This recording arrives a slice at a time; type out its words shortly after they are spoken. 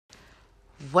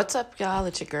What's up, y'all?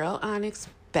 It's your girl Onyx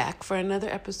back for another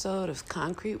episode of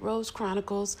Concrete Rose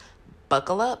Chronicles.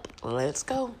 Buckle up. Let's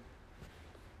go.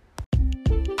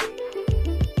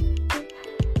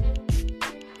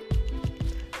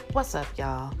 What's up,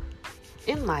 y'all?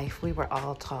 In life, we were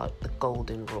all taught the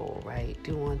golden rule, right?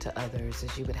 Do unto others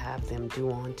as you would have them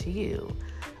do unto you.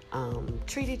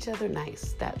 Treat each other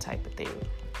nice, that type of thing.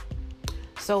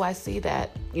 So I see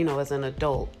that, as an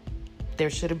adult, there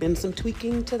should have been some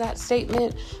tweaking to that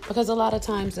statement, because a lot of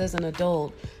times as an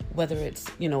adult, whether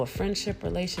it's, a friendship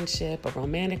relationship, a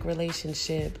romantic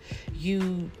relationship,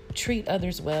 you treat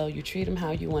others well, you treat them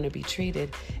how you want to be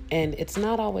treated, and it's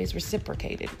not always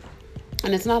reciprocated.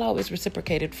 And it's not always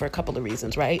reciprocated for a couple of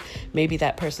reasons, right? Maybe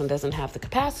that person doesn't have the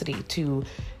capacity to,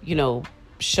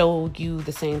 show you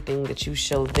the same thing that you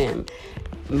show them.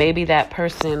 Maybe that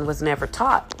person was never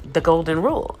taught the golden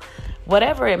rule.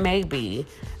 Whatever it may be,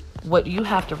 what you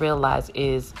have to realize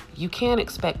is you can't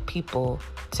expect people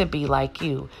to be like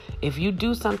you. If you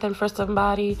do something for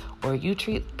somebody or you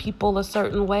treat people a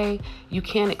certain way, you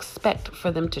can't expect for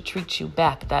them to treat you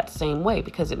back that same way,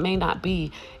 because it may not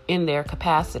be in their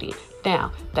capacity.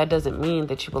 Now, that doesn't mean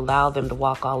that you allow them to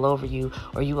walk all over you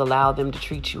or you allow them to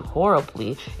treat you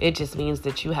horribly. It just means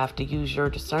that you have to use your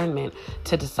discernment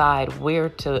to decide where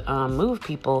to move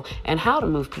people and how to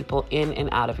move people in and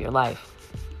out of your life.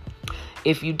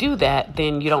 If you do that,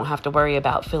 then you don't have to worry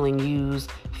about feeling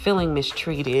used, feeling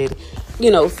mistreated,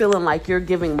 feeling like you're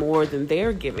giving more than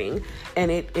they're giving. And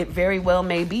it very well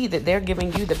may be that they're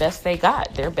giving you the best they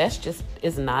got. Their best just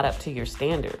is not up to your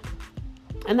standard.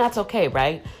 And that's okay,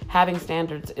 right? Having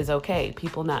standards is okay.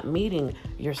 People not meeting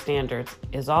your standards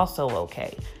is also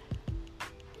okay.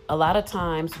 A lot of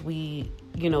times we,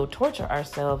 torture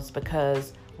ourselves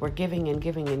because we're giving and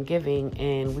giving and giving,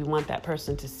 and we want that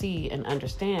person to see and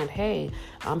understand, hey,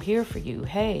 I'm here for you.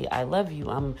 Hey, I love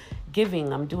you. I'm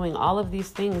giving. I'm doing all of these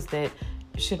things that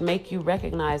should make you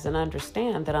recognize and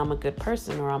understand that I'm a good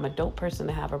person or I'm a dope person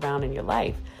to have around in your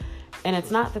life. And it's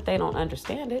not that they don't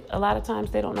understand it. A lot of times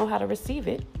they don't know how to receive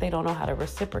it. They don't know how to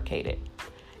reciprocate it.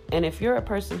 And if you're a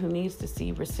person who needs to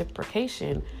see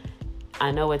reciprocation, I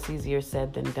know it's easier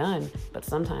said than done, but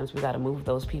sometimes we got to move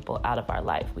those people out of our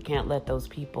life. We can't let those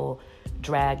people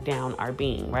drag down our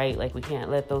being, right? Like, we can't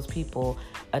let those people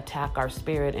attack our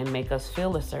spirit and make us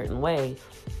feel a certain way,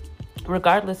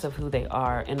 regardless of who they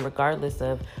are and regardless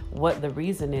of what the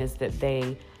reason is that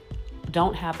they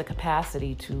don't have the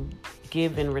capacity to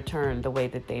give in return the way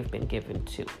that they've been given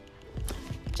to.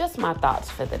 Just my thoughts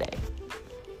for the day.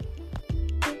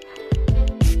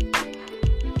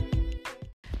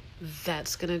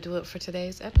 That's going to do it for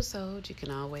today's episode. You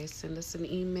can always send us an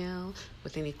email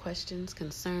with any questions,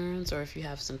 concerns, or if you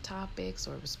have some topics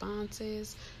or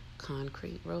responses,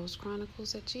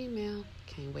 concreterosechronicles@gmail.com.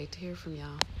 Can't wait to hear from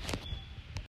y'all.